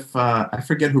don't know if I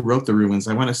forget who wrote The Ruins.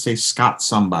 I want to say Scott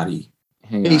somebody.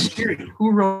 Hey, Siri,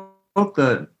 who wrote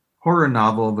the horror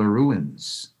novel The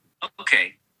Ruins?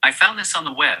 Okay, I found this on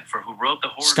the web for who wrote the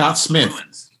horror Scott novel Smith. The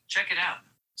Ruins. Check it out.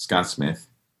 Scott Smith.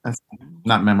 That's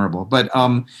not memorable, but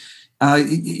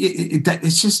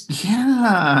it's just,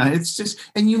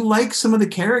 and you like some of the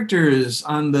characters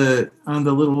on the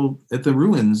little at the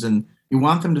ruins, and you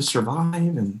want them to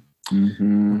survive. And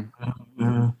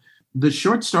the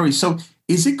short story. So,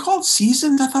 is it called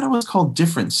Seasons? I thought it was called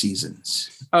Different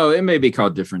Seasons. Oh, it may be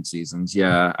called Different Seasons.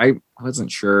 Yeah, I wasn't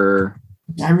sure.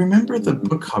 I remember the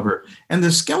book cover and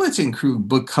the Skeleton Crew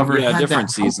book cover. Yeah, had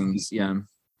Different Seasons. Yeah.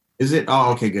 Is it?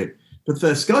 Oh, okay, good. But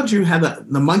the Skeleton Crew had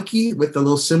the monkey with the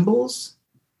little symbols,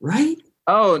 right?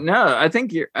 Oh no, I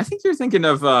think you're thinking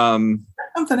of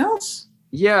something else.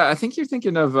 Yeah, I think you're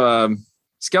thinking of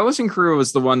Skeleton Crew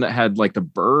was the one that had like the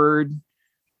bird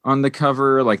on the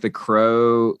cover, like the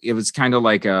crow. It was kind of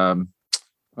like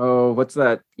what's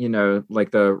that? Like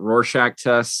the Rorschach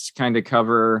test kind of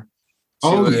cover.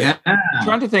 Oh yeah. I'm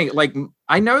trying to think. Like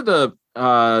I know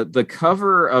the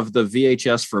cover of the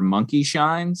VHS for Monkey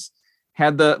Shines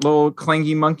had that little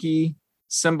clingy monkey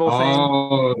symbol thing.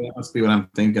 Oh, that must be what I'm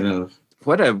thinking of.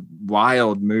 What a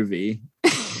wild movie.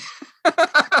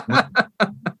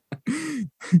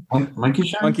 Monkey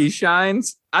Shines? Monkey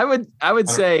Shines. I would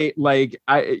say, like,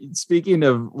 speaking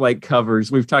of like covers,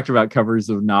 we've talked about covers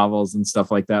of novels and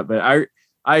stuff like that, but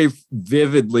I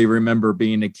vividly remember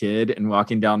being a kid and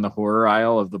walking down the horror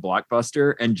aisle of the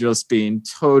Blockbuster and just being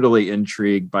totally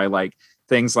intrigued by like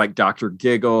things like Dr.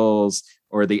 Giggles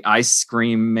or the Ice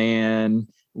Cream Man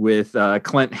with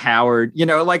Clint Howard,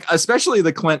 like especially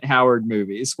the Clint Howard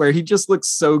movies where he just looks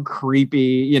so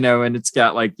creepy, and it's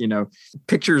got like,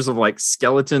 pictures of like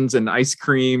skeletons and ice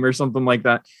cream or something like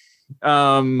that.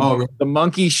 The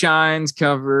Monkey Shines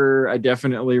cover, I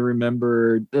definitely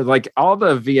remember, like all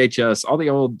the VHS, all the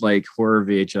old like horror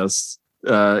VHS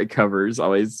covers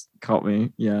always caught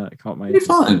me. Yeah, it caught my attention.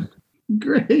 Fun.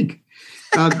 Great.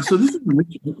 So this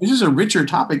is a richer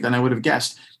topic than I would have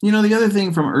guessed. The other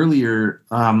thing from earlier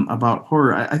about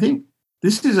horror, I think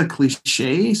this is a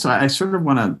cliche, so I sort of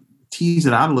want to tease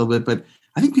it out a little bit, but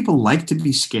I think people like to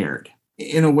be scared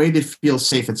in a way that feels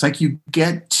safe. It's like you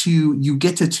get to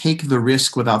take the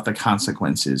risk without the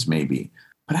consequences, maybe.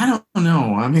 But I don't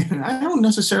know. I mean, I don't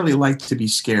necessarily like to be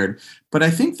scared, but I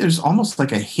think there's almost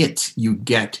like a hit you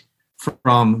get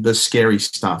from the scary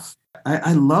stuff.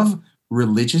 I love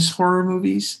religious horror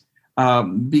movies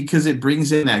because it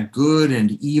brings in that good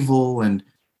and evil and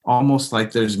almost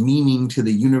like there's meaning to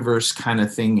the universe kind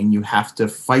of thing, and you have to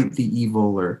fight the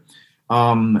evil. Or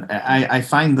I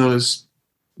find those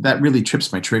that really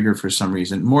trips my trigger for some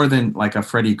reason, more than like a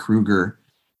Freddy Krueger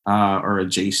or a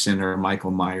Jason or a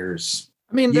Michael Myers.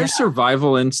 I mean, there's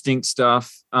survival instinct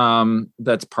stuff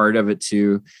that's part of it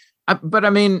too. But I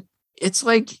mean, it's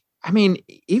like, I mean,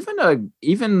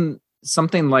 even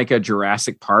something like a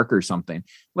Jurassic Park or something,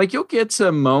 like you'll get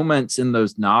to moments in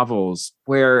those novels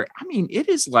where, I mean, it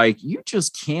is like you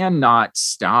just cannot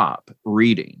stop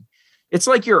reading. It's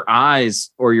like your eyes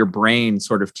or your brain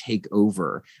sort of take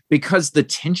over because the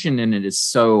tension in it is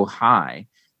so high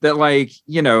that, like,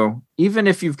 you know, even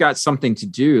if you've got something to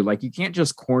do, like you can't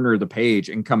just corner the page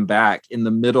and come back in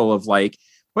the middle of like,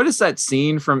 what is that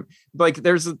scene from, like,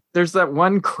 there's that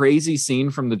one crazy scene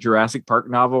from the Jurassic Park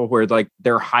novel where like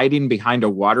they're hiding behind a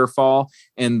waterfall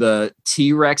and the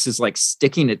T-Rex is like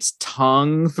sticking its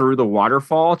tongue through the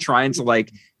waterfall, trying to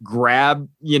like grab,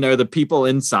 you know, the people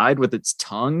inside with its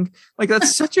tongue. Like,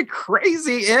 that's such a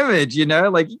crazy image, you know,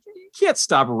 like you can't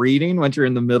stop reading when you're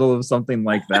in the middle of something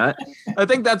like that. I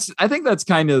think that's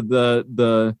kind of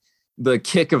the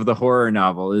kick of the horror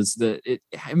novel, is that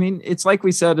it's like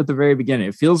we said at the very beginning,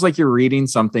 it feels like you're reading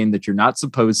something that you're not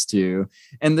supposed to.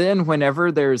 And then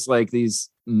whenever there's like these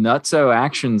nutso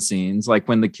action scenes, like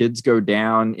when the kids go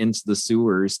down into the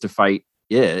sewers to fight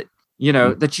it, you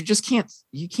know, that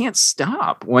you can't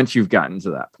stop once you've gotten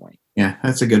to that point. Yeah,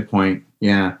 that's a good point.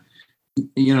 Yeah.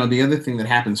 You know, the other thing that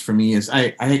happens for me is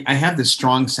I have this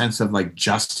strong sense of like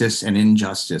justice and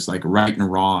injustice, like right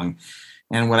and wrong.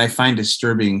 And what I find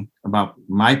disturbing about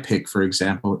my pick, for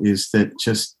example, is that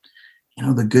just, you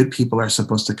know, the good people are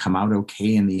supposed to come out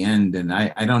okay in the end. And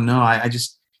I don't know. I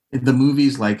just, the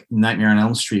movies like Nightmare on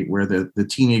Elm Street, where the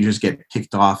teenagers get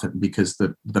kicked off because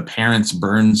the parents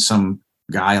burned some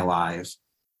guy alive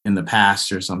in the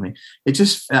past or something. It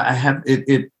just,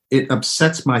 it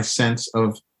upsets my sense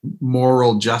of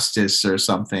moral justice or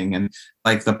something. And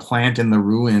like the plant in the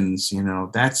ruins, you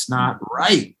know, that's not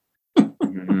right.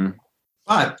 Mm-hmm.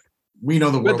 But we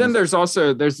know the world. But then there's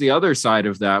the other side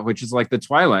of that, which is like the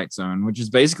Twilight Zone, which is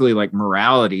basically like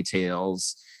morality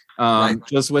tales, right,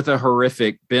 just with a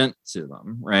horrific bent to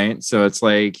them, right? So it's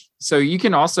like, so you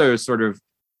can also sort of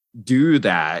do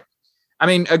that. I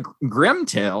mean, Grimm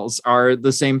tales are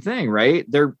the same thing, right?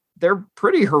 They're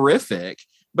pretty horrific,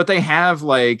 but they have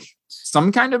like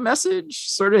some kind of message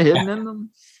sort of hidden in them.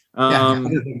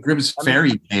 Grimm's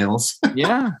fairy tales.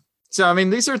 Yeah. So I mean,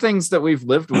 these are things that we've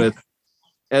lived with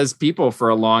as people for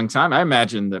a long time. I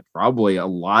imagine that probably a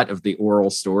lot of the oral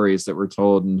stories that were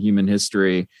told in human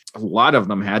history, a lot of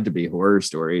them had to be horror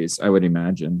stories, I would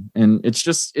imagine. And it's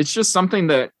just something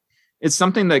that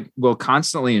will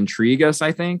constantly intrigue us,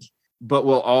 I think, but there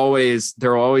will always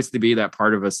be that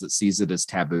part of us that sees it as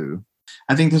taboo.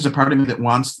 I think there's a part of me that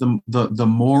wants the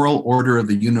moral order of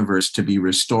the universe to be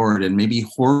restored. And maybe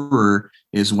horror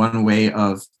is one way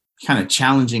of kind of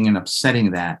challenging and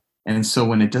upsetting that. And so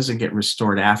when it doesn't get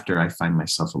restored after, I find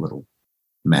myself a little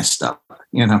messed up,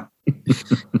 you know.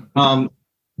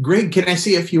 Greg, can I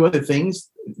say a few other things?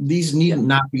 These need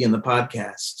not be in the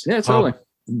podcast. Yeah, totally.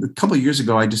 A couple of years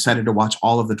ago, I decided to watch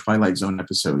all of the Twilight Zone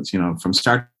episodes, you know, from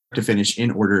start to finish in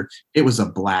order. It was a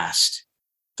blast.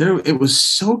 It was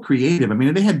so creative. I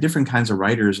mean, they had different kinds of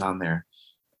writers on there.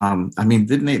 I mean,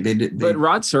 didn't they? They did. But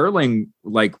Rod Serling,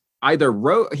 like, either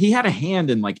he had a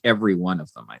hand in like every one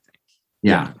of them, I think.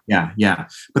 Yeah.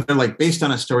 But they're like based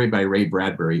on a story by Ray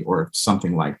Bradbury or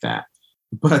something like that.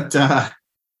 But the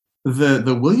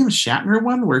William Shatner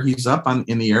one, where he's up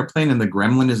in the airplane and the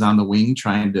gremlin is on the wing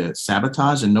trying to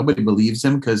sabotage, and nobody believes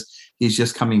him because he's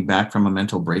just coming back from a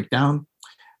mental breakdown,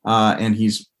 and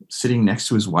he's sitting next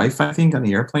to his wife, I think, on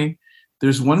the airplane.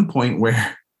 There's one point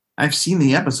where I've seen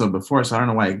the episode before, so I don't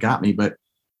know why it got me, but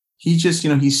he just,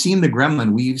 you know, he's seen the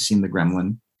gremlin. We've seen the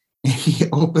gremlin. And he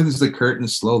opens the curtain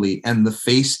slowly, and the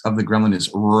face of the gremlin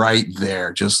is right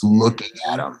there, just looking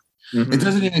at him. Mm-hmm. It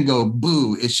doesn't even go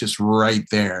boo. It's just right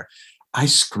there. I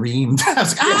screamed. I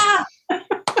was like, ah!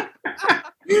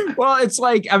 Well, it's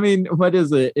like, I mean, what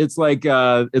is it? It's like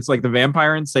the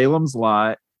vampire in Salem's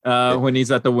Lot when he's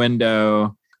at the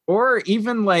window. Or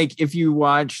even like if you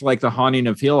watch like The Haunting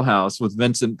of Hill House with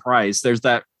Vincent Price, there's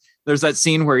that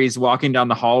scene where he's walking down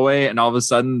the hallway and all of a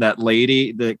sudden that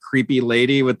lady, the creepy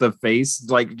lady with the face,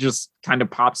 like just kind of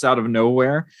pops out of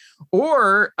nowhere.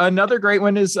 Or another great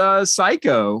one is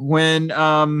Psycho, when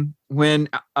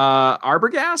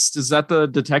Arbogast, is that the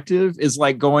detective, is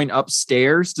like going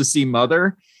upstairs to see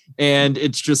Mother, and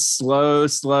it's just slow.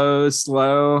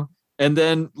 And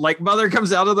then like mother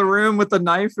comes out of the room with a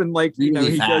knife and like,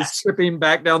 Really he goes fast. tripping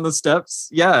back down the steps.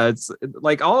 Yeah. It's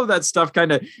like all of that stuff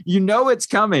kind of, it's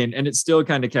coming and it still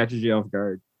kind of catches you off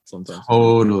guard sometimes.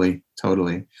 Totally.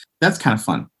 That's kind of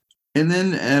fun. And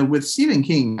then with Stephen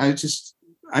King, I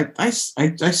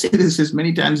say this as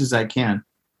many times as I can.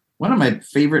 One of my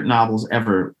favorite novels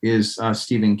ever is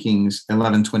Stephen King's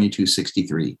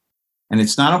 11/22/63. And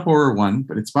it's not a horror one,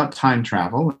 but it's about time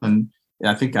travel. And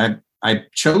I think I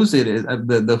chose it as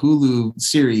the Hulu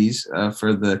series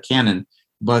for the canon.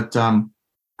 But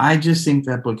I just think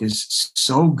that book is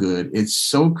so good. It's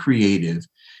so creative.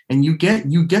 And you get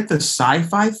the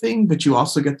sci-fi thing, but you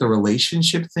also get the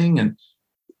relationship thing and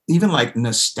even like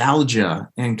nostalgia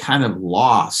and kind of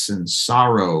loss and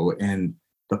sorrow and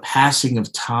the passing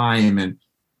of time. And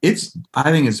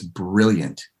I think it's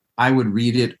brilliant. I would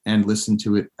read it and listen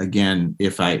to it again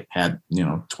if I had,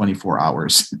 24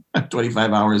 hours,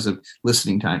 25 hours of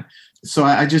listening time. So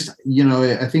I just,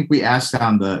 I think we asked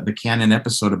on the canon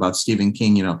episode about Stephen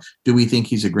King, do we think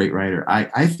he's a great writer?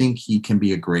 I think he can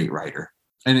be a great writer.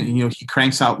 And, he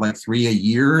cranks out like 3 a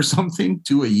year or something,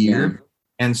 2 a year. Yeah.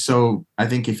 And so I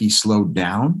think if he slowed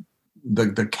down,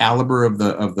 the caliber of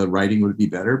the writing would be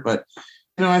better. But,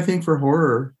 I think for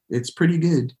horror, it's pretty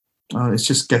good. It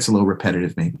just gets a little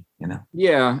repetitive, maybe,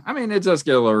 Yeah, I mean, it does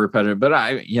get a little repetitive, but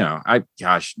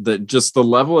the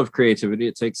level of creativity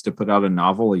it takes to put out a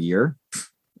novel a year,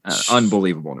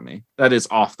 unbelievable to me. That is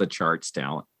off the charts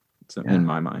talent, in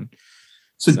my mind.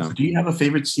 So, do you have a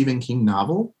favorite Stephen King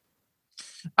novel?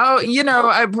 Oh,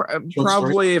 I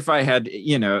probably, if I had,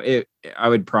 I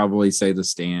would probably say The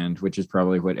Stand, which is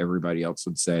probably what everybody else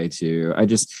would say too.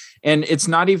 And it's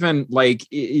not even like,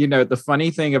 the funny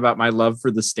thing about my love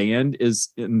for The Stand is,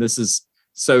 and this is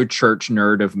so church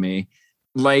nerd of me,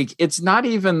 like, it's not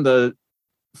even the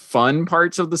fun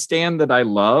parts of The Stand that I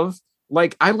love.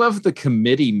 Like, I love the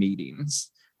committee meetings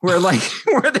where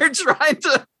they're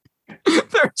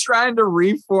trying to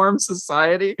reform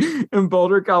society in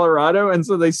Boulder, Colorado. And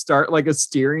so they start like a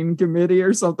steering committee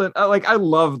or something. I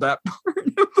love that part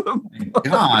of the book.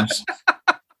 Gosh.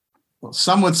 Well,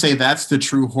 some would say that's the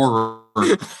true horror.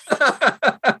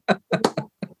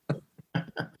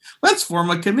 Let's form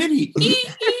a committee.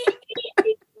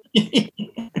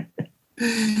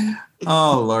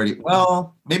 Oh, Lordy.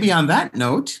 Well, maybe on that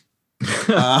note,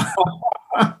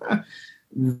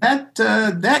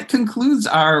 that concludes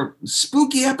our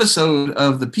spooky episode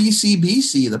of the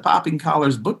PCBC, the Popping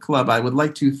Collars Book Club. I would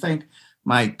like to thank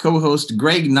my co-host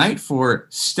Greg Knight for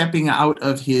stepping out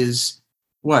of his.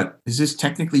 What is this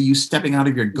technically you stepping out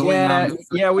of your going on?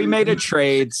 Yeah, we made a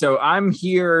trade. So I'm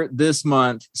here this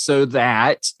month so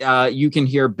that you can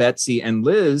hear Betsy and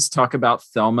Liz talk about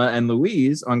Thelma and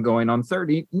Louise on Going on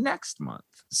 30 next month.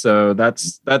 So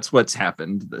that's what's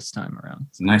happened this time around.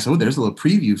 Nice. Oh, there's a little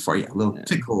preview for you, a little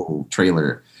tickle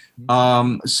trailer.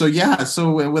 So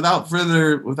without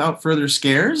further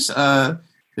scares,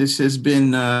 this has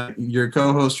been your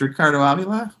co-host Ricardo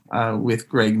Avila with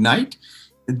Greg Knight.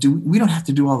 We don't have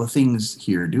to do all the things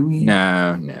here, do we?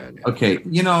 No. Okay,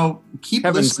 keep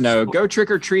heavens no. Go trick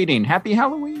or treating. Happy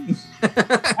Halloween.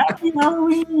 Happy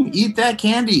Halloween. Eat that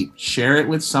candy. Share it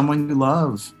with someone you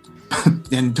love.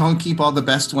 And don't keep all the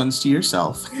best ones to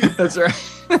yourself. That's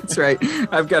right.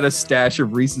 I've got a stash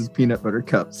of Reese's peanut butter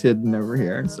cups hidden over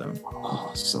here.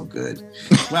 So good.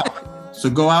 Well, so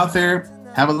go out there,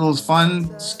 have a little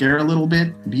fun, scare a little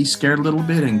bit, be scared a little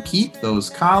bit, and keep those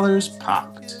collars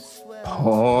popped.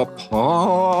 Paw,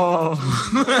 paw.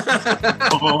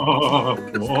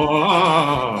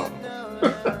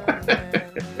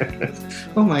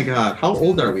 Oh my God, how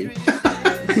old are we?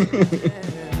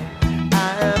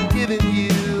 I am giving